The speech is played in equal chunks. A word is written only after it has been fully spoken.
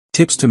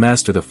Tips to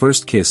master the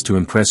first kiss to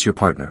impress your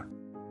partner.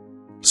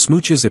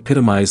 Smooches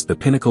epitomize the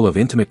pinnacle of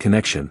intimate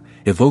connection,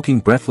 evoking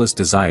breathless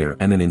desire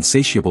and an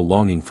insatiable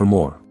longing for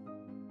more.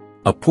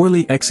 A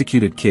poorly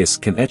executed kiss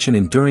can etch an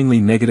enduringly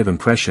negative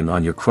impression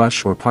on your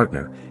crush or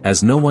partner,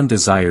 as no one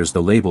desires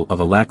the label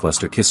of a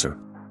lackluster kisser.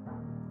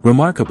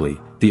 Remarkably,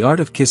 the art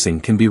of kissing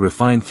can be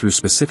refined through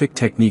specific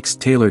techniques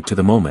tailored to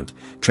the moment,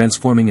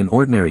 transforming an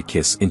ordinary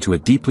kiss into a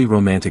deeply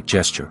romantic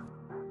gesture.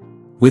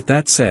 With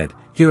that said,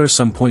 here are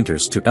some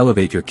pointers to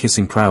elevate your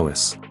kissing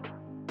prowess.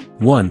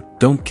 1.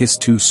 Don't kiss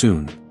too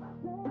soon.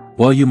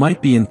 While you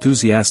might be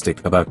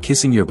enthusiastic about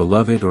kissing your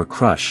beloved or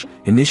crush,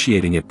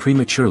 initiating it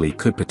prematurely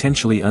could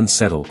potentially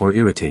unsettle or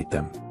irritate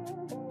them.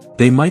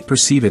 They might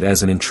perceive it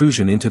as an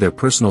intrusion into their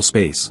personal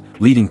space,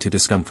 leading to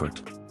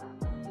discomfort.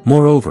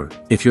 Moreover,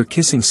 if your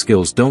kissing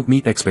skills don't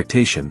meet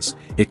expectations,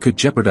 it could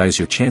jeopardize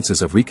your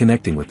chances of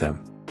reconnecting with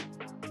them.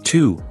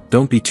 2.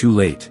 Don't be too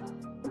late.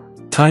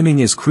 Timing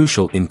is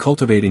crucial in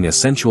cultivating a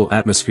sensual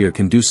atmosphere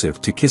conducive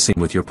to kissing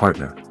with your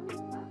partner.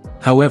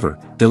 However,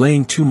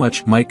 delaying too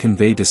much might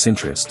convey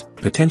disinterest,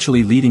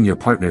 potentially leading your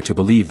partner to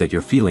believe that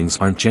your feelings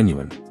aren't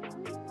genuine.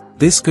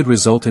 This could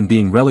result in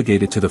being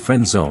relegated to the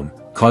friend zone,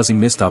 causing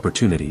missed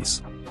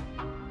opportunities.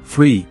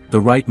 3.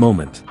 The right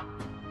moment.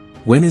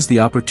 When is the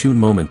opportune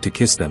moment to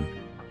kiss them?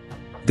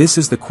 This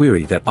is the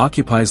query that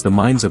occupies the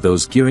minds of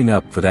those gearing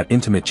up for that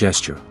intimate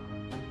gesture.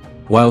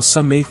 While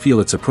some may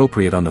feel it's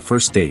appropriate on the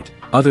first date,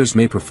 others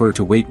may prefer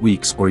to wait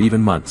weeks or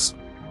even months.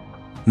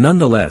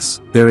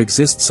 Nonetheless, there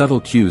exist subtle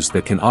cues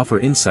that can offer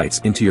insights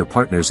into your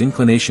partner's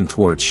inclination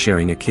towards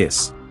sharing a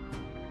kiss.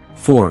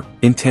 4.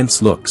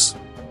 Intense looks.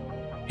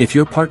 If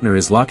your partner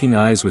is locking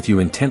eyes with you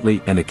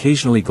intently and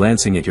occasionally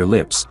glancing at your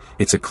lips,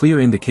 it's a clear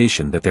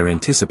indication that they're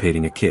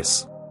anticipating a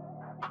kiss.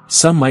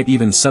 Some might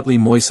even subtly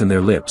moisten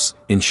their lips,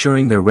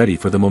 ensuring they're ready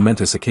for the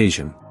momentous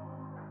occasion.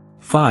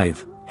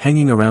 5.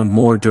 Hanging around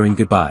more during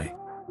goodbye.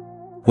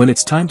 When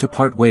it's time to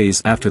part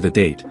ways after the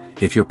date,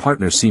 if your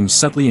partner seems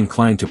subtly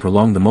inclined to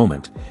prolong the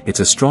moment, it's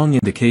a strong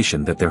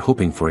indication that they're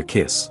hoping for a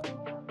kiss.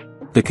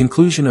 The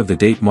conclusion of the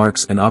date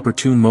marks an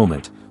opportune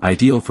moment,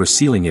 ideal for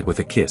sealing it with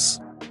a kiss.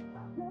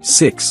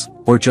 6.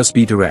 Or just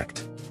be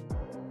direct.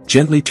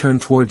 Gently turn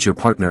towards your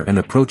partner and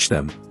approach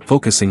them,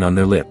 focusing on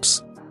their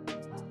lips.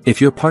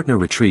 If your partner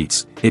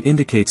retreats, it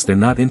indicates they're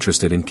not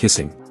interested in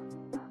kissing.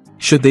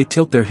 Should they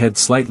tilt their head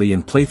slightly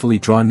and playfully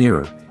draw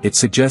nearer, it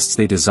suggests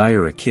they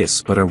desire a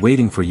kiss but are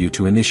waiting for you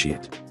to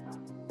initiate.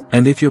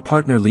 And if your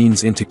partner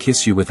leans in to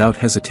kiss you without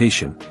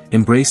hesitation,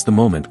 embrace the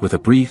moment with a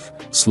brief,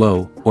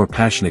 slow, or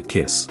passionate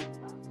kiss.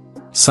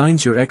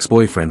 Signs your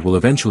ex-boyfriend will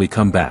eventually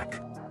come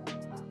back.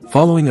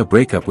 Following a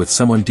breakup with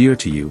someone dear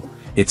to you,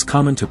 it's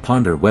common to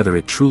ponder whether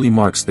it truly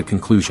marks the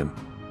conclusion.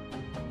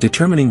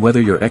 Determining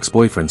whether your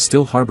ex-boyfriend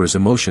still harbors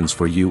emotions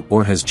for you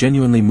or has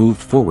genuinely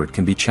moved forward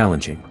can be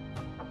challenging.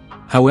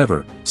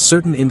 However,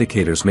 certain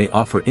indicators may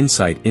offer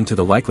insight into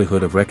the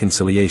likelihood of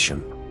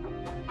reconciliation.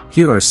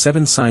 Here are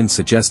 7 signs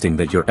suggesting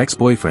that your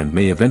ex-boyfriend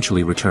may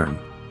eventually return.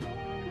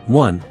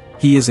 1.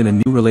 He is in a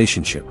new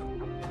relationship.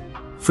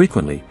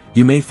 Frequently,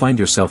 you may find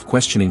yourself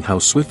questioning how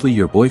swiftly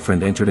your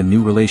boyfriend entered a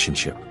new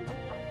relationship.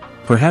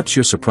 Perhaps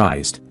you're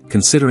surprised,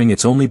 considering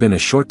it's only been a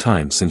short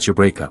time since your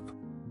breakup.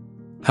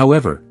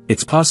 However,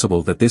 it's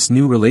possible that this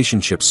new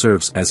relationship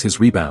serves as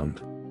his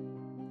rebound.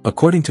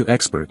 According to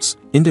experts,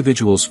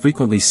 individuals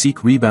frequently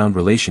seek rebound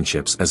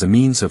relationships as a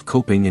means of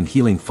coping and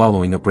healing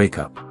following a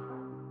breakup.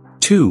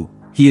 2.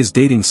 He is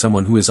dating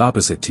someone who is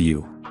opposite to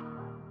you.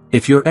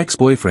 If your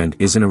ex-boyfriend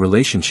is in a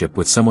relationship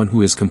with someone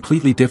who is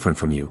completely different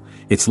from you,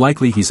 it's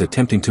likely he's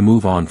attempting to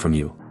move on from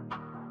you.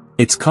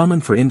 It's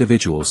common for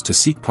individuals to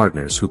seek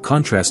partners who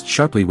contrast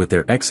sharply with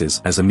their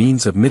exes as a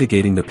means of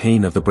mitigating the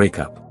pain of the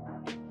breakup.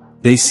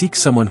 They seek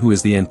someone who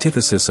is the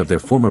antithesis of their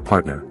former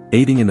partner,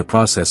 aiding in the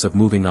process of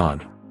moving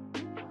on.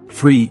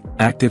 3.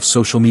 Active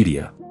social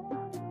media.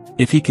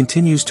 If he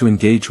continues to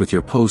engage with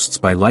your posts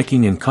by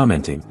liking and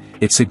commenting,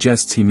 it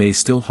suggests he may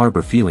still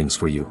harbor feelings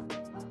for you.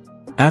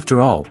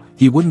 After all,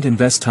 he wouldn't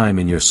invest time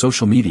in your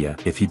social media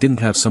if he didn't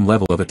have some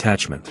level of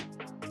attachment.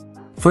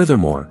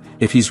 Furthermore,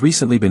 if he's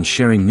recently been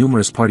sharing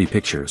numerous party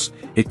pictures,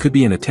 it could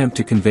be an attempt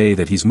to convey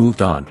that he's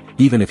moved on,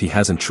 even if he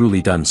hasn't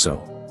truly done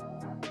so.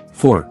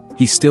 4.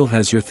 He still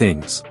has your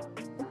things.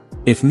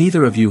 If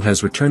neither of you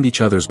has returned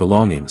each other's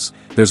belongings,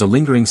 there's a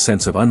lingering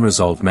sense of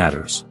unresolved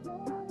matters.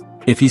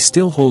 If he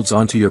still holds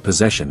onto your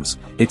possessions,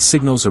 it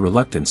signals a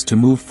reluctance to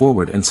move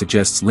forward and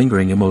suggests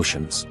lingering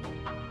emotions.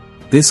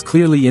 This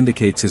clearly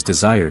indicates his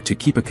desire to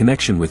keep a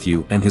connection with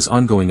you and his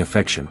ongoing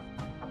affection.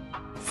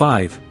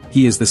 5.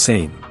 He is the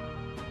same.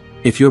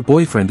 If your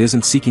boyfriend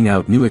isn't seeking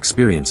out new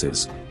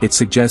experiences, it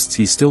suggests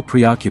he's still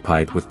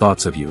preoccupied with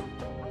thoughts of you.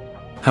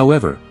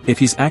 However, if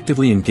he's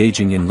actively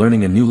engaging in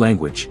learning a new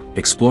language,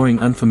 exploring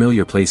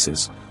unfamiliar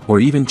places, or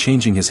even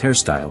changing his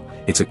hairstyle,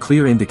 it's a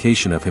clear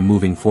indication of him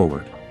moving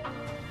forward.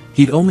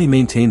 He'd only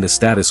maintain the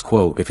status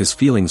quo if his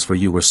feelings for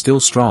you were still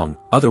strong,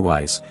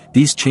 otherwise,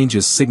 these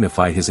changes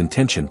signify his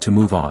intention to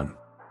move on.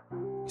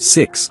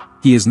 6.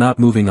 He is not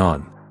moving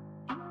on.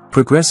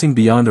 Progressing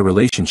beyond a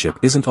relationship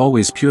isn't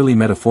always purely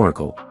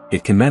metaphorical,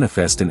 it can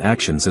manifest in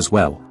actions as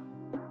well.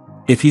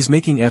 If he's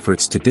making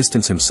efforts to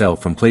distance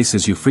himself from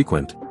places you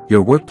frequent,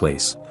 your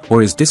workplace,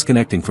 or is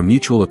disconnecting from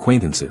mutual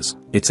acquaintances,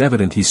 it's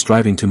evident he's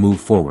striving to move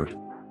forward.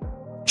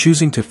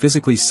 Choosing to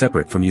physically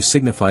separate from you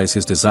signifies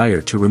his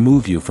desire to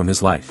remove you from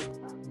his life.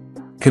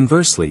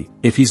 Conversely,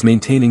 if he's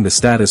maintaining the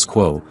status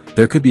quo,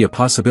 there could be a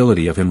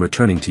possibility of him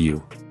returning to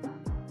you.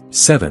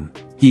 7.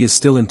 He is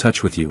still in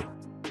touch with you.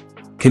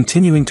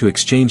 Continuing to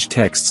exchange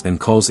texts and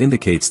calls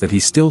indicates that he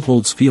still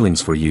holds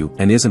feelings for you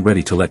and isn't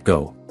ready to let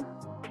go.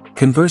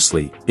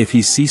 Conversely, if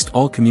he's ceased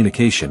all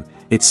communication,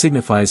 it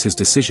signifies his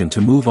decision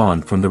to move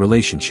on from the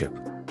relationship.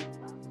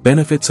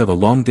 Benefits of a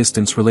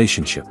long-distance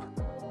relationship.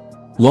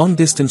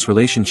 Long-distance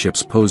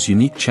relationships pose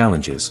unique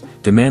challenges,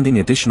 demanding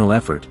additional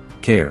effort,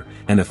 care,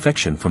 and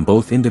affection from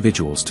both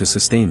individuals to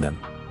sustain them.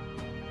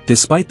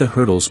 Despite the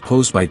hurdles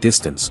posed by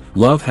distance,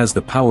 love has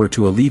the power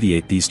to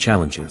alleviate these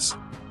challenges.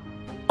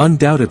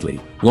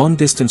 Undoubtedly,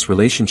 long-distance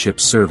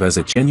relationships serve as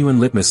a genuine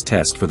litmus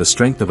test for the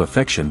strength of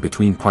affection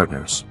between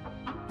partners.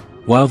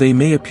 While they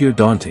may appear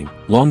daunting,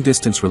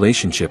 long-distance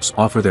relationships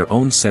offer their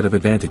own set of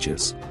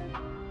advantages.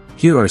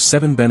 Here are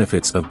 7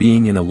 benefits of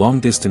being in a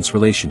long-distance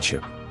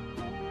relationship.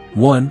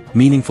 1.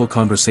 Meaningful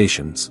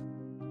conversations.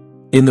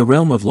 In the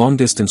realm of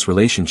long-distance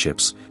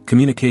relationships,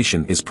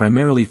 communication is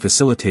primarily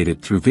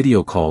facilitated through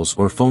video calls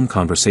or phone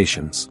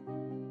conversations.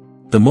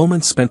 The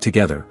moments spent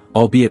together,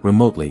 albeit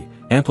remotely,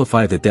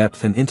 amplify the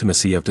depth and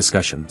intimacy of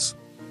discussions.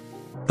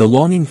 The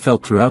longing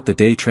felt throughout the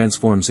day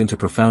transforms into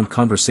profound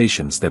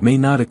conversations that may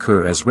not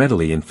occur as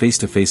readily in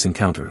face-to-face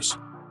encounters.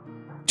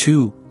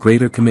 2.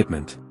 Greater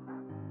commitment.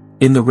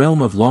 In the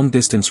realm of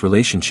long-distance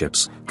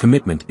relationships,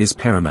 commitment is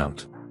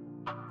paramount.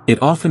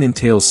 It often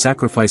entails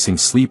sacrificing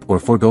sleep or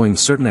foregoing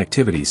certain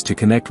activities to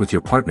connect with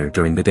your partner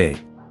during the day.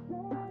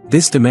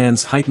 This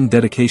demands heightened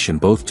dedication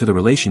both to the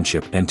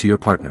relationship and to your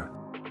partner.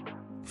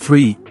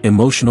 3.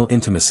 Emotional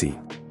intimacy.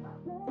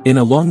 In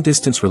a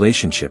long-distance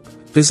relationship,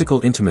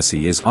 physical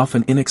intimacy is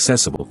often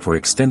inaccessible for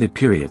extended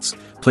periods,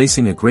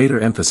 placing a greater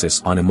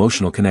emphasis on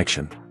emotional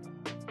connection.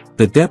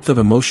 The depth of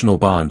emotional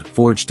bond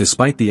forged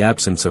despite the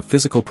absence of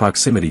physical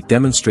proximity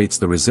demonstrates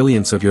the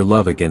resilience of your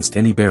love against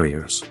any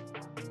barriers.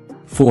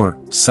 4.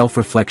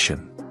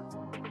 Self-reflection.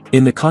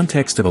 In the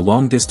context of a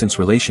long-distance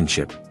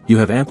relationship, you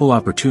have ample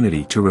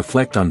opportunity to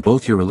reflect on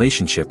both your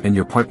relationship and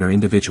your partner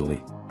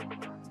individually.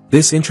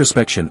 This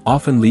introspection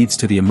often leads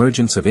to the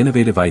emergence of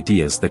innovative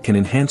ideas that can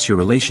enhance your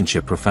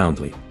relationship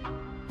profoundly.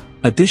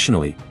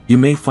 Additionally, you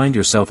may find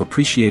yourself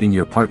appreciating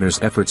your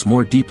partner's efforts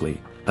more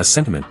deeply, a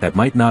sentiment that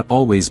might not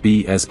always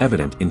be as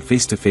evident in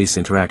face-to-face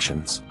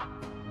interactions.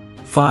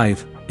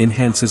 5.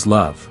 Enhances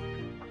love.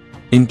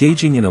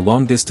 Engaging in a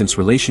long-distance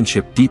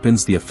relationship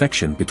deepens the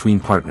affection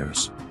between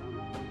partners.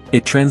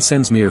 It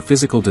transcends mere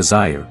physical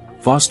desire,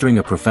 fostering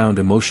a profound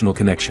emotional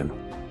connection.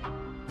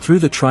 Through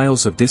the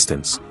trials of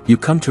distance, you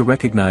come to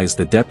recognize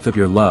the depth of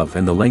your love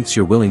and the lengths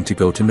you're willing to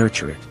go to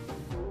nurture it.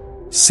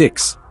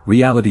 6.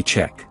 Reality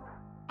check.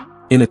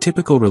 In a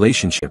typical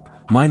relationship,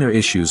 minor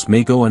issues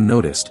may go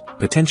unnoticed,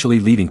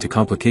 potentially leading to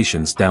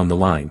complications down the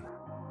line.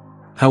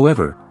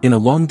 However, in a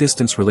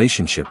long-distance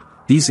relationship,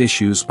 these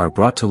issues are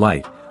brought to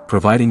light,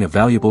 providing a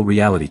valuable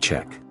reality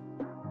check.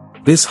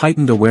 This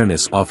heightened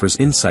awareness offers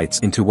insights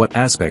into what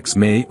aspects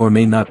may or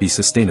may not be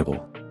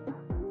sustainable.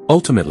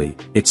 Ultimately,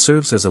 it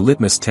serves as a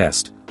litmus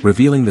test,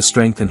 revealing the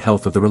strength and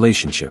health of the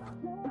relationship.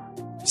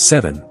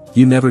 7.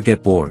 You never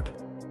get bored.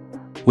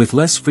 With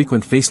less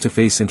frequent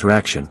face-to-face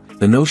interaction,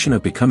 the notion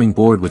of becoming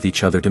bored with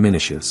each other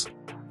diminishes.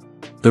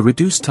 The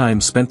reduced time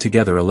spent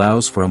together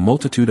allows for a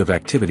multitude of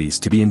activities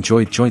to be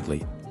enjoyed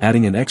jointly,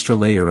 adding an extra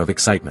layer of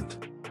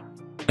excitement.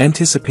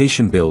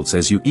 Anticipation builds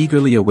as you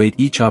eagerly await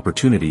each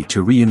opportunity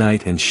to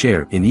reunite and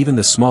share in even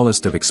the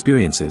smallest of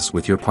experiences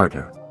with your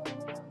partner.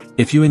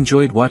 If you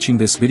enjoyed watching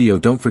this video,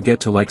 don't forget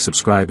to like,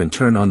 subscribe and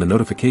turn on the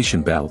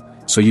notification bell,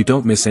 so you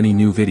don't miss any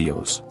new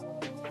videos.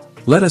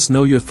 Let us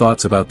know your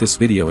thoughts about this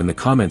video in the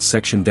comments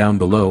section down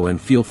below, and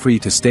feel free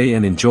to stay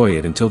and enjoy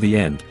it until the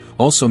end.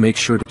 Also make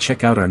sure to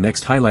check out our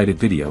next highlighted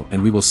video,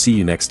 and we will see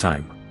you next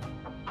time.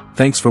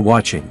 Thanks for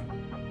watching.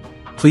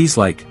 Please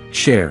like,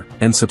 share,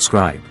 and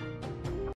subscribe.